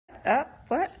What up,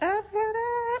 what up, what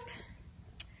up?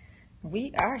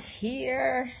 We are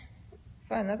here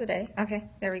for another day. Okay,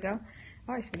 there we go.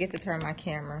 I always forget to turn my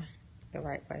camera the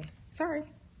right way. Sorry.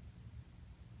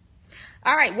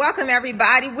 All right, welcome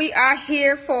everybody. We are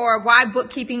here for why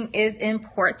bookkeeping is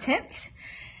important.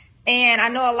 And I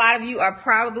know a lot of you are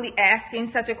probably asking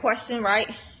such a question, right?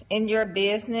 In your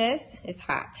business, it's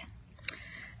hot.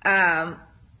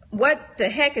 What the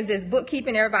heck is this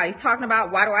bookkeeping everybody's talking about?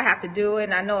 Why do I have to do it?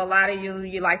 And I know a lot of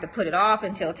you like to put it off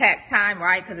until tax time,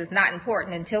 right? Because it's not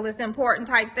important until it's important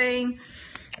type thing.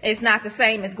 It's not the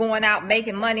same as going out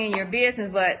making money in your business,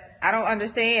 but I don't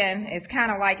understand. It's kind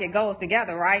of like it goes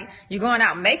together, right? You're going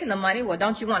out making the money. Well,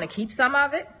 don't you want to keep some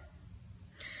of it?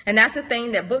 And that's the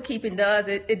thing that bookkeeping does.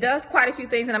 It does quite a few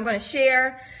things, and I'm going to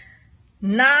share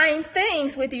 9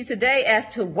 things with you today as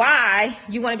to why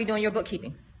you want to be doing your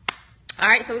bookkeeping. All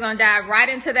right, so we're going to dive right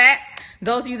into that.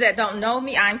 Those of you that don't know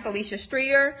me, I'm Felicia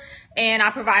and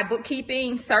I provide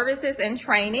bookkeeping services and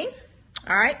training.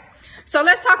 All right, so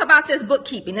let's talk about this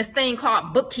bookkeeping, this thing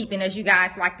called bookkeeping, as you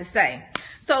guys like to say.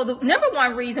 So the number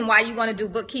one reason why you want to do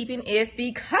bookkeeping is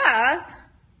because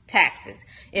taxes.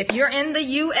 If you're in the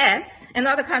U.S., and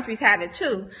other countries have it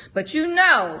too, but you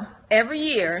know every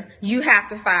year you have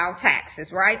to file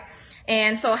taxes, right?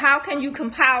 And so how can you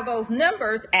compile those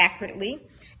numbers accurately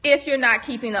if you're not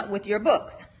keeping up with your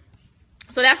books?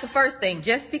 So that's the first thing,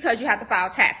 just because you have to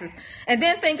file taxes. And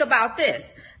then think about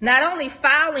this, not only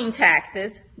filing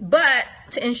taxes, but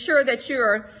to ensure that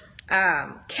you're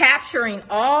capturing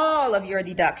all of your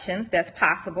deductions that's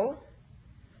possible.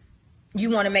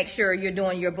 You want to make sure you're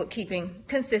doing your bookkeeping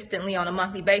consistently on a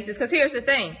monthly basis. Because here's the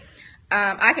thing,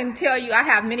 I can tell you I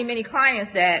have many clients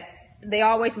that they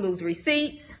always lose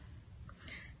receipts.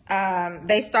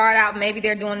 They start out, maybe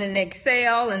they're doing it in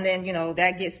Excel, and then, you know,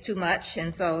 that gets too much.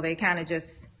 And so they kind of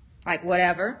just like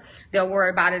whatever. They'll worry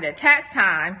about it at tax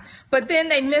time. But then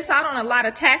they miss out on a lot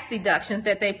of tax deductions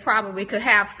that they probably could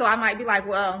have. So I might be like,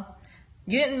 well,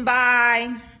 you didn't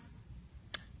buy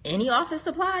any office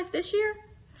supplies this year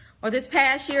or this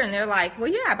past year? And they're like, well,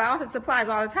 yeah, I buy office supplies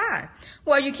all the time.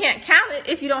 Well, you can't count it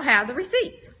if you don't have the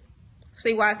receipts.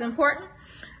 See why it's important?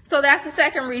 So that's the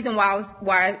second reason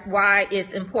why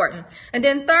it's important. And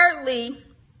then thirdly,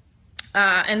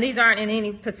 and these aren't in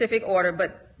any specific order,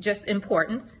 but just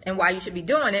importance and why you should be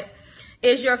doing it,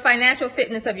 is your financial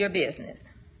fitness of your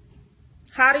business.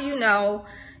 How do you know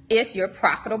if you're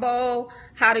profitable?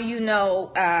 How do you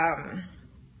know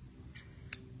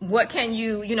what can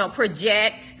you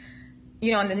project,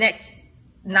 in the next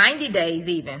 90 days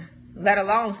even, let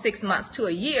alone 6 months to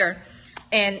a year?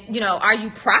 And, are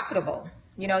you profitable?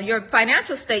 Your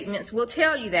financial statements will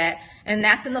tell you that, and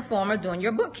that's in the form of doing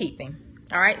your bookkeeping.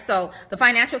 All right, so the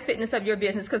financial fitness of your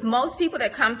business, because most people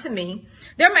that come to me,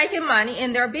 they're making money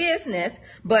in their business,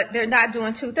 but they're not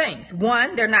doing 2 things.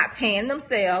 One, they're not paying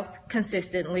themselves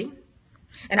consistently.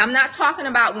 And I'm not talking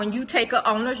about when you take an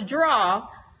owner's draw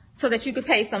so that you can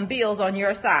pay some bills on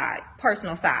your side,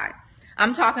 personal side.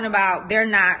 I'm talking about they're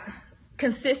not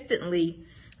consistently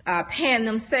paying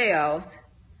themselves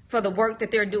for the work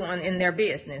that they're doing in their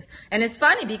business. And it's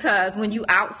funny because when you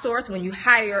outsource, when you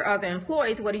hire other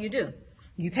employees, what do?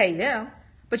 You pay them,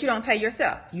 but you don't pay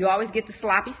yourself. You always get the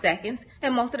sloppy seconds,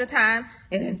 and most of the time,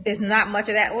 it's not much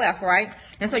of that left, right?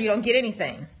 And so you don't get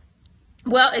anything.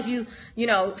 Well, if you,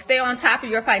 stay on top of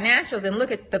your financials and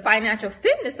look at the financial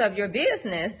fitness of your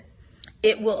business,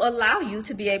 it will allow you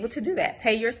to be able to do that.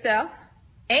 Pay yourself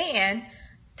and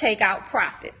take out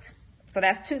profits. So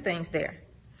that's 2 things there.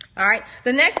 All right.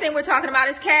 The next thing we're talking about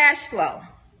is cash flow.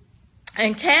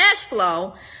 And cash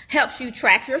flow helps you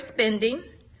track your spending.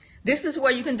 This is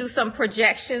where you can do some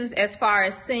projections as far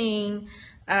as seeing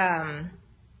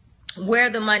where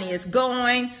the money is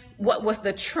going, what was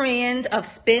the trend of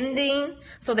spending,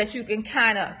 so that you can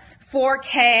kind of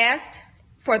forecast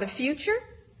for the future,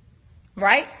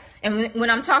 right? And when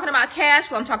I'm talking about cash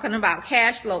flow, I'm talking about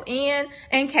cash flow in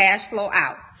and cash flow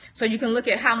out. So you can look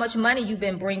at how much money you've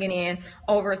been bringing in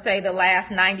over, say, the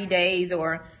last 90 days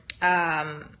or,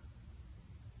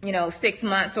 6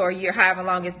 months or a year, however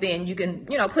long it's been. You can,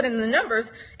 put in the numbers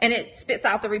and it spits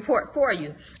out the report for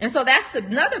you. And so that's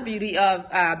another beauty of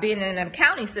being in an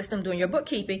accounting system doing your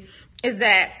bookkeeping, is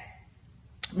that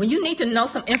when you need to know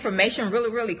some information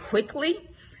really quickly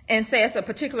and say it's a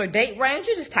particular date range,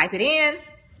 you just type it in.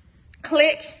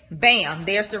 Click, bam,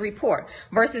 there's the report.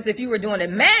 Versus if you were doing it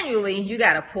manually, you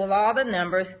got to pull all the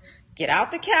numbers, get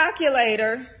out the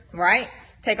calculator, right?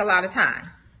 Take a lot of time.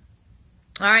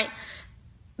 All right.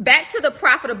 Back to the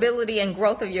profitability and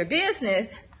growth of your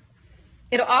business.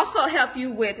 It'll also help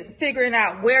you with figuring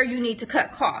out where you need to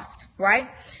cut costs, right?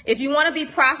 If you want to be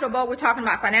profitable, we're talking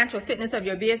about financial fitness of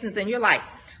your business, and you're like,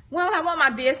 well, I want my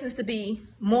business to be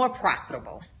more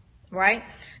profitable, right?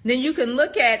 Then you can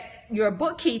look at your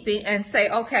bookkeeping and say,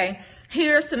 okay,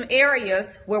 here are some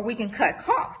areas where we can cut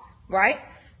costs, right?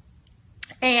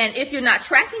 And if you're not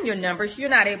tracking your numbers, you're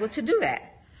not able to do that.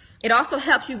 It also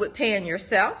helps you with paying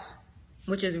yourself,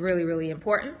 which is really, really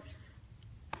important.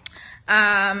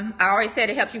 I already said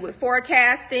it helps you with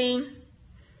forecasting,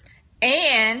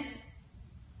 and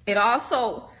it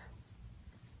also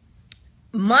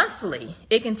monthly,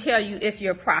 it can tell you if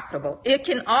you're profitable. It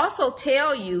can also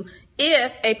tell you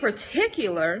if a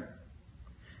particular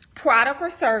product or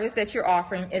service that you're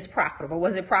offering is profitable.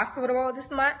 Was it profitable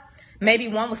this month? Maybe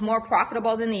one was more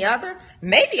profitable than the other.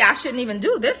 Maybe I shouldn't even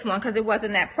do this one because it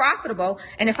wasn't that profitable.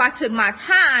 And if I took my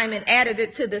time and added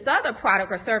it to this other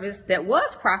product or service that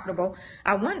was profitable,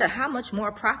 I wonder how much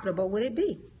more profitable would it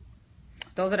be?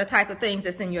 Those are the type of things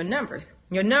that's in your numbers.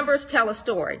 Your numbers tell a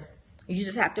story. You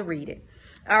just have to read it.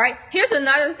 All right. Here's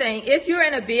another thing. If you're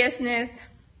in a business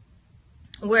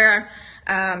where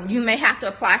you may have to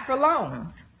apply for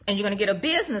loans, and you're going to get a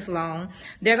business loan,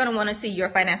 they're going to want to see your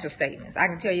financial statements. I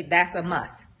can tell you that's a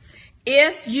must.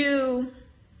 If you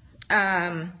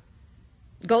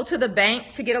go to the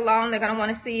bank to get a loan, they're going to want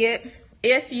to see it.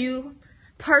 If you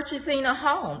purchasing a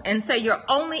home and say your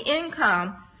only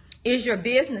income is your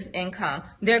business income,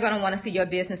 they're going to want to see your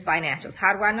business financials.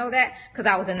 How do I know that? Because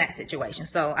I was in that situation.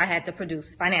 So I had to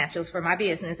produce financials for my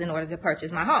business in order to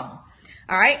purchase my home.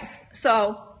 All right.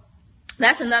 So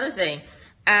that's another thing.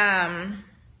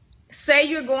 Say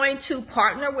you're going to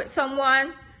partner with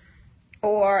someone,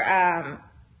 or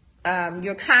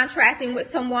you're contracting with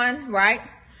someone, right?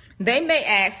 They may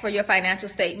ask for your financial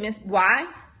statements. Why?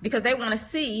 Because they want to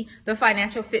see the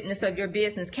financial fitness of your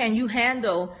business. Can you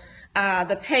handle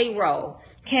the payroll?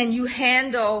 Can you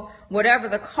handle whatever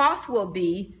the cost will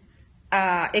be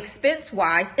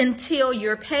expense-wise until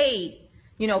you're paid,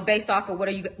 based off of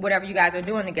whatever you guys are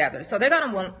doing together. So they're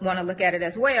going to want to look at it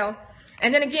as well.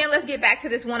 And then again, let's get back to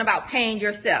this one about paying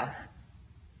yourself.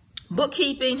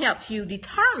 Bookkeeping helps you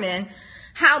determine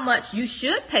how much you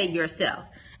should pay yourself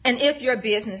and if your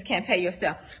business can pay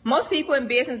yourself. Most people in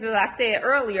business, as I said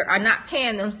earlier, are not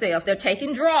paying themselves. They're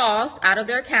taking draws out of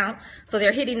their account. So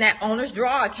they're hitting that owner's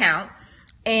draw account.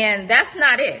 And that's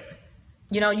not it.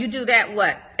 You do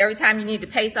that every time you need to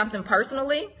pay something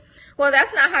personally? Well,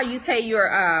 that's not how you pay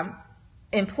your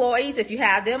employees, if you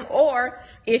have them, or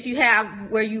if you have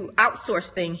where you outsource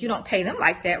things. You don't pay them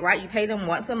like that, right? You pay them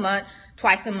once a month,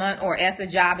 twice a month, or as the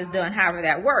job is done, however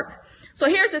that works. So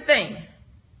here's the thing.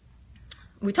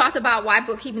 We talked about why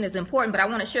bookkeeping is important, but I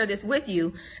want to share this with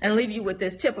you and leave you with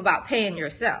this tip about paying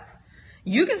yourself.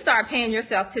 You can start paying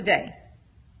yourself today.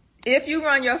 If you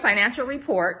run your financial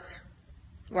reports,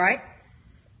 right,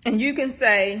 and you can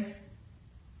say,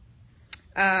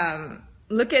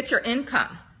 look at your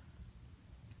income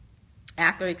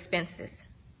after expenses,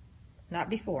 not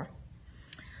before.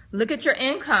 Look at your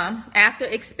income after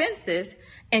expenses,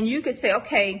 and you could say,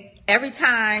 okay, every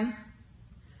time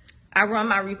I run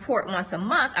my report once a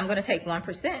month, I'm going to take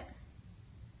 1%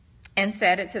 and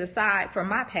set it to the side for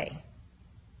my pay.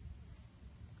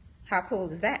 How cool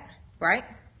is that, right?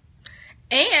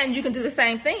 And you can do the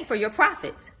same thing for your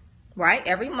profits, right?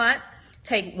 Every month,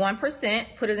 take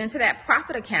 1%, put it into that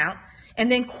profit account, and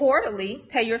then quarterly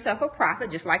pay yourself a profit,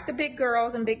 just like the big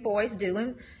girls and big boys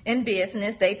do in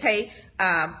business. They pay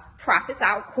profits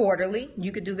out quarterly.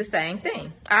 You could do the same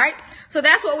thing. All right. So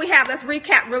that's what we have. Let's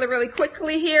recap really, really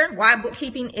quickly here. Why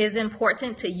bookkeeping is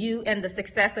important to you and the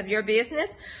success of your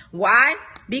business. Why?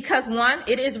 Because one,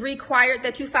 it is required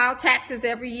that you file taxes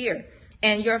every year.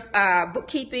 And your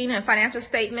bookkeeping and financial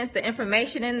statements, the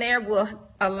information in there will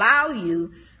allow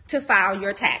you to file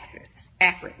your taxes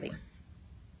accurately.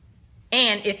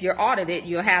 And if you're audited,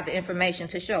 you'll have the information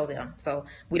to show them. So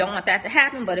we don't want that to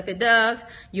happen, but if it does,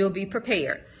 you'll be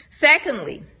prepared.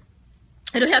 Secondly,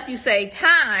 it'll help you save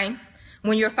time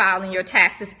when you're filing your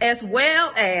taxes, as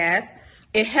well as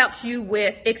it helps you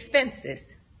with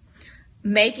expenses,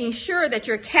 making sure that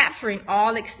you're capturing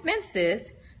all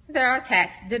expenses that are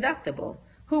tax deductible.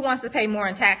 Who wants to pay more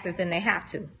in taxes than they have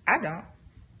to? I don't.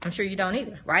 I'm sure you don't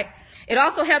either, right? It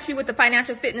also helps you with the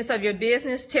financial fitness of your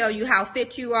business, tell you how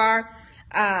fit you are.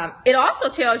 It also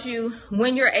tells you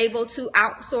when you're able to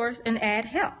outsource and add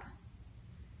help.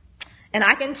 And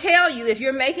I can tell you, if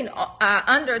you're making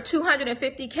under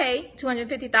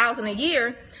 $250,000 a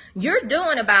year, you're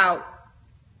doing about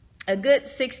a good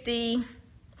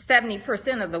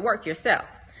 60-70% of the work yourself.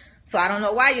 So I don't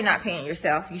know why you're not paying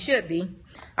yourself. You should be.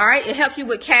 All right. It helps you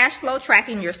with cash flow,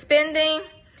 tracking your spending.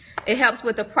 It helps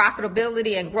with the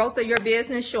profitability and growth of your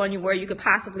business, showing you where you could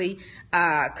possibly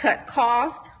cut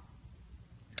costs,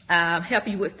 help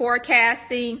you with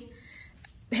forecasting,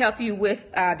 help you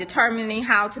with determining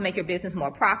how to make your business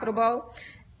more profitable.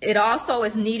 It also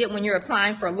is needed when you're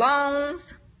applying for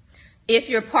loans. If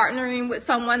you're partnering with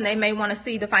someone, they may want to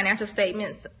see the financial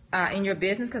statements in your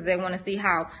business because they want to see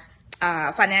how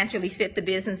financially fit the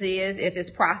business is, if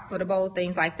it's profitable,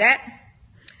 things like that.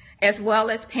 As well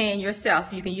as paying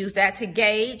yourself. You can use that to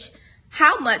gauge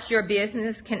how much your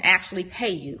business can actually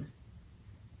pay you.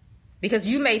 Because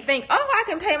you may think, oh, I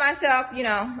can pay myself, you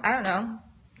know, I don't know,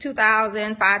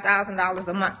 $2,000, $5,000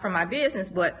 a month for my business.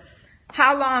 But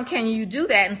how long can you do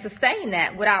that and sustain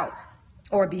that without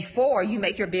or before you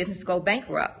make your business go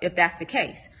bankrupt, if that's the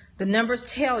case? The numbers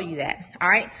tell you that, all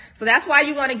right? So that's why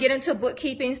you want to get into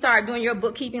bookkeeping, start doing your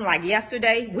bookkeeping like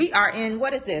yesterday. We are in,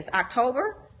 what is this,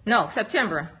 October? No,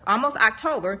 September, almost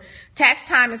October. Tax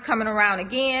time is coming around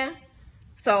again.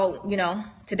 So, you know,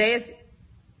 today is,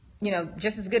 you know,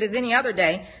 just as good as any other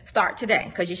day. Start today,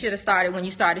 because you should have started when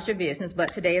you started your business.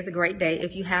 But today is a great day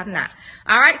if you have not.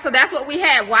 All right, so that's what we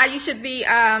had. Why you should be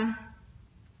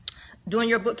doing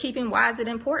your bookkeeping. Why is it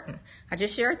important? I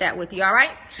just shared that with you, all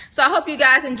right? So I hope you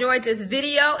guys enjoyed this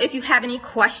video. If you have any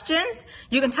questions,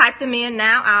 you can type them in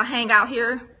now. I'll hang out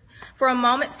here for a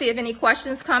moment, see if any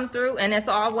questions come through. And as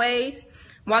always,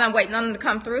 while I'm waiting on them to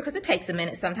come through, because it takes a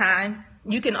minute sometimes,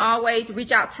 you can always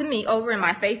reach out to me over in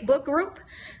my Facebook group,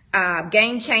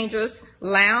 Game Changers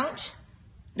Lounge.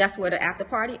 That's where the after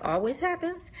party always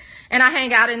happens. And I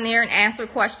hang out in there and answer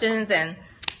questions. And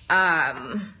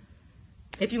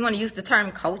if you want to use the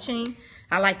term coaching,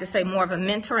 I like to say more of a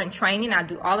mentor and training. I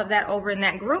do all of that over in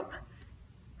that group.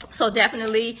 So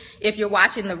definitely, if you're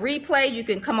watching the replay, you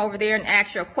can come over there and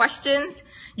ask your questions.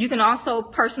 You can also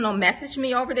personal message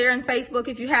me over there on Facebook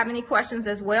if you have any questions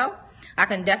as well. I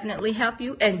can definitely help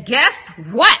you. And guess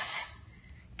what?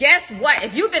 Guess what?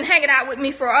 If you've been hanging out with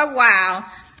me for a while,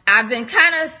 I've been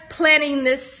kind of planting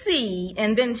this seed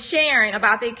and been sharing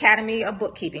about the Academy of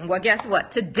Bookkeeping. Well, guess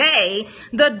what? Today,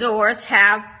 the doors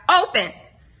have opened.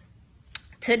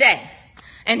 Today.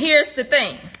 And here's the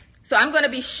thing. So I'm going to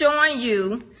be showing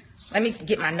you, let me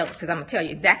get my notes because I'm going to tell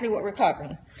you exactly what we're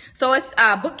covering. So it's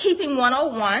Bookkeeping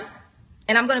 101,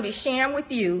 and I'm going to be sharing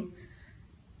with you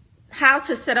how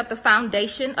to set up the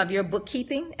foundation of your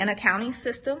bookkeeping and accounting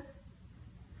system.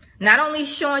 Not only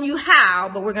showing you how,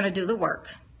 but we're going to do the work.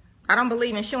 I don't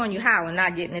believe in showing you how and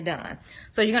not getting it done.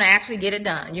 So you're going to actually get it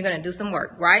done. You're going to do some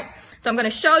work, right? So I'm going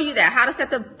to show you that, how to set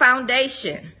the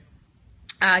foundation,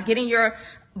 getting your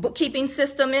bookkeeping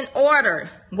system in order,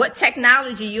 what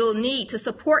technology you'll need to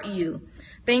support you,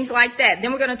 things like that.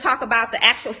 Then we're going to talk about the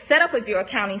actual setup of your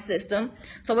accounting system.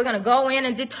 So we're going to go in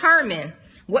and determine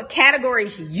what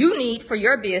categories you need for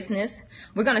your business.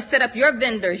 We're going to set up your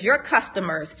vendors, your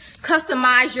customers,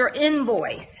 customize your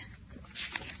invoice.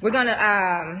 We're going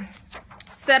to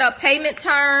set up payment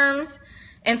terms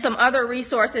and some other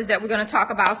resources that we're going to talk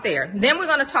about there. Then we're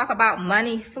going to talk about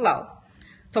money flow.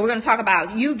 So we're going to talk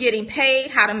about you getting paid,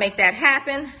 how to make that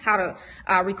happen, how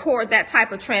to record that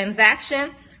type of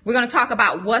transaction. We're going to talk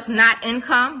about what's not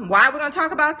income. Why we're going to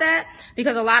talk about that?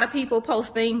 Because a lot of people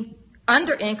post things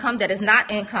under income that is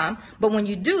not income. But when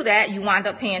you do that, you wind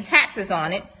up paying taxes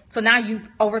on it. So now you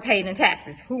overpaid in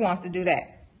taxes. Who wants to do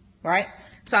that? Right?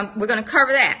 So we're going to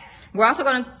cover that. We're also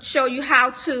going to show you how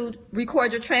to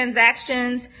record your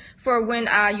transactions for when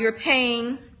you're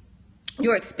paying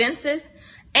your expenses.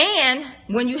 And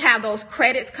when you have those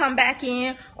credits come back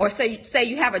in, or say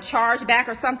you have a charge back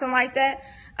or something like that,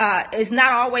 it's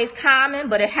not always common,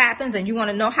 but it happens, and you want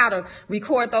to know how to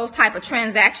record those type of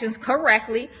transactions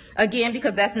correctly, again,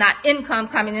 because that's not income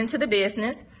coming into the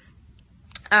business.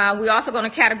 We're also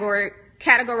going to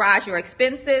categorize your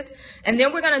expenses, and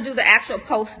then we're going to do the actual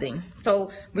posting. So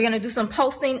we're going to do some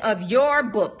posting of your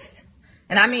books.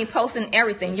 And I mean posting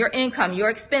everything, your income, your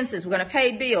expenses. We're going to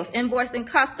pay bills, invoicing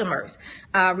customers,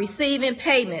 receiving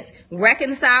payments,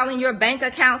 reconciling your bank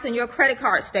accounts and your credit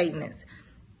card statements.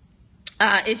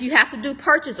 If you have to do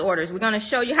purchase orders, we're going to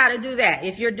show you how to do that.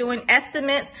 If you're doing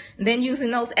estimates, then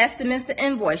using those estimates to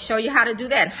invoice, show you how to do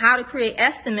that, and how to create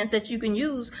estimates that you can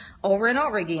use over and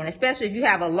over again, especially if you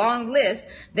have a long list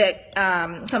that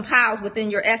compiles within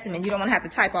your estimate. You don't want to have to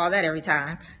type all that every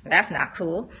time. That's not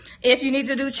cool. If you need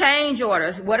to do change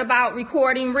orders, what about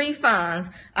recording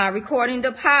refunds, recording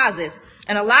deposits?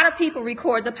 And a lot of people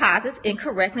record deposits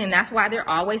incorrectly, and that's why they're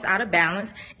always out of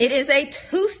balance. It is a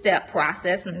two-step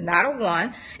process, not a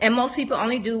one. And most people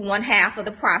only do one half of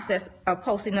the process of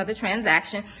posting of the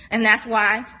transaction, and that's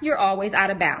why you're always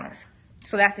out of balance.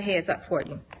 So that's a heads up for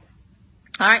you.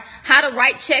 All right, how to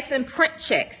write checks and print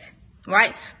checks.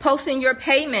 right? Posting your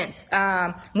payments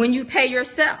when you pay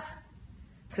yourself,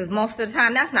 because most of the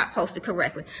time that's not posted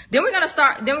correctly. Then we're going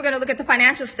to look at the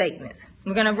financial statements.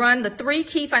 We're going to run the 3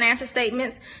 key financial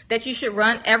statements that you should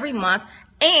run every month,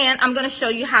 and I'm going to show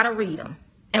you how to read them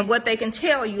and what they can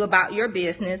tell you about your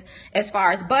business as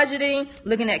far as budgeting,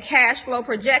 looking at cash flow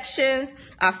projections,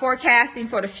 forecasting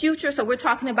for the future. So we're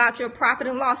talking about your profit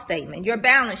and loss statement, your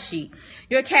balance sheet,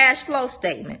 your cash flow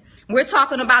statement. We're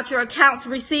talking about your accounts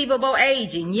receivable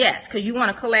aging. Yes, because you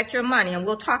want to collect your money, and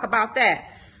we'll talk about that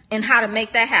and how to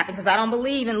make that happen, because I don't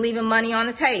believe in leaving money on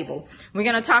the table. We're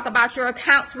going to talk about your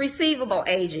accounts receivable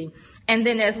aging, and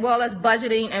then as well as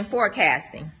budgeting and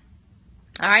forecasting.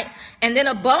 All right, and then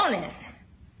a bonus.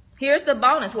 Here's the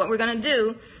bonus. What we're going to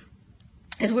do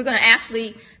is we're going to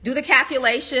actually do the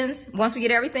calculations once we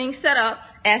get everything set up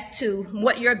as to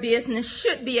what your business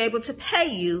should be able to pay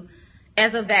you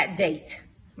as of that date,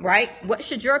 right? What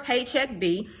should your paycheck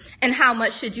be, and how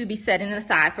much should you be setting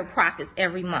aside for profits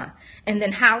every month? And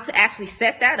then how to actually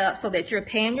set that up so that you're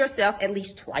paying yourself at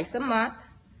least twice a month.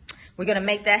 We're going to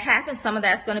make that happen. Some of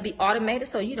that's going to be automated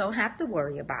so you don't have to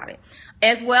worry about it.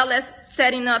 As well as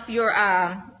setting up your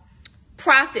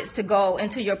profits to go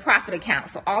into your profit account.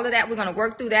 So all of that, we're going to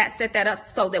work through that, set that up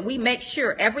so that we make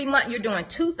sure every month you're doing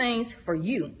 2 things for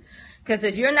you. Because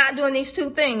if you're not doing these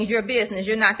 2 things, your business,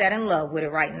 you're not that in love with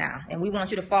it right now. And we want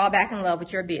you to fall back in love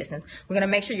with your business. We're going to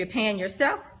make sure you're paying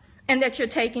yourself and that you're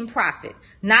taking profit.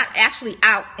 Not actually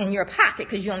out in your pocket,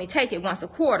 because you only take it once a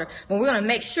quarter. But we're going to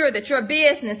make sure that your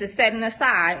business is setting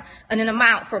aside an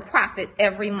amount for profit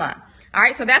every month. All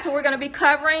right, so that's what we're going to be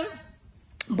covering.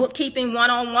 Bookkeeping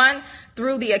 101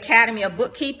 through the Academy of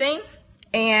Bookkeeping.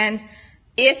 And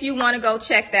if you want to go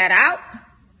check that out,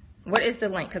 what is the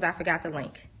link? Because I forgot the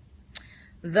link.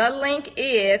 The link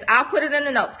is, I'll put it in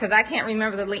the notes because I can't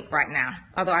remember the link right now.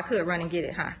 Although I could run and get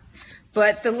it, huh?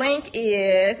 But the link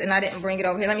is, and I didn't bring it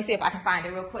over here. Let me see if I can find it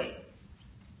real quick.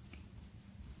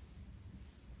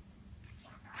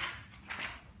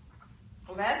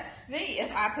 Let's see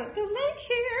if I put the link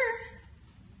here.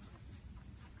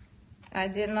 I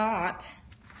did not.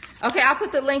 Okay, I'll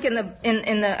put the link in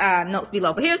the notes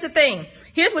below. But here's the thing.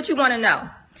 Here's what you want to know.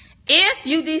 If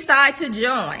you decide to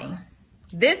join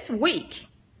this week,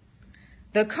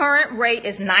 the current rate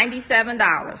is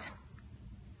 $97.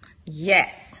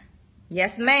 Yes.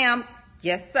 Yes, ma'am.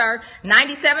 Yes, sir.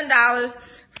 $97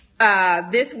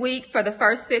 this week for the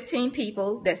first 15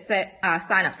 people that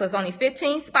sign up. So it's only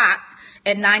 15 spots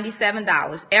at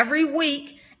 $97. Every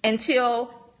week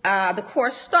until the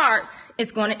course starts,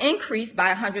 it's going to increase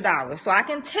by $100. So I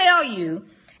can tell you,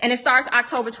 and it starts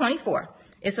October 24th.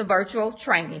 It's a virtual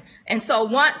training. And so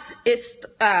once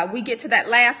we get to that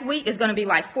last week, it's going to be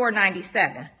like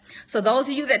 $497. So those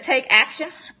of you that take action,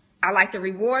 I like to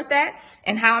reward that.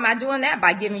 And how am I doing that?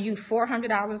 By giving you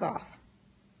 $400 off.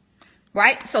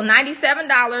 Right? So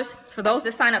 $97 for those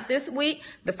that sign up this week,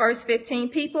 the first 15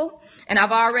 people. And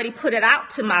I've already put it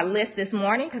out to my list this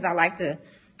morning because I like to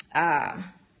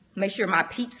make sure my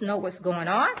peeps know what's going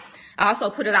on. I also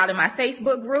put it out in my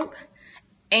Facebook group.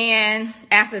 And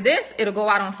after this, it'll go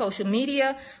out on social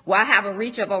media where I have a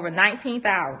reach of over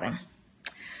 19,000.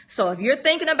 So if you're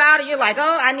thinking about it, you're like,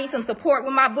 oh, I need some support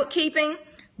with my bookkeeping.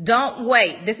 Don't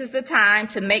wait. This is the time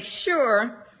to make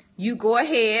sure you go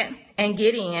ahead and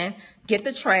get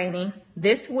the training.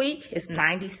 This week is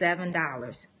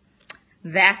 $97.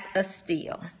 That's a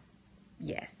steal.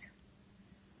 Yes.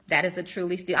 That is a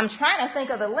truly steal. I'm trying to think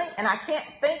of the link and I can't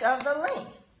think of the link.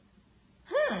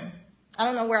 I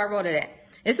don't know where I wrote it at.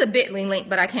 It's a Bitly link,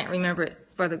 but I can't remember it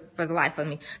for the life of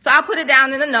me. So I'll put it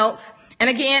down in the notes. And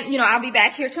again, I'll be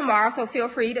back here tomorrow, so feel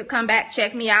free to come back,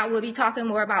 check me out. We'll be talking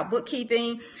more about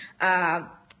bookkeeping,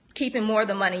 keeping more of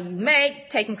the money you make,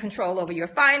 taking control over your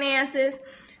finances,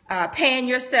 paying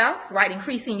yourself, right?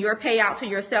 Increasing your payout to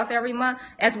yourself every month,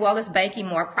 as well as banking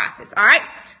more profits. All right?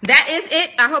 That is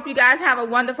it. I hope you guys have a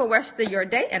wonderful rest of your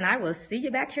day, and I will see you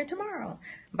back here tomorrow.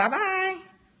 Bye-bye.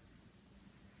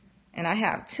 And I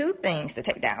have 2 things to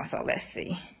take down, so let's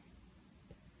see.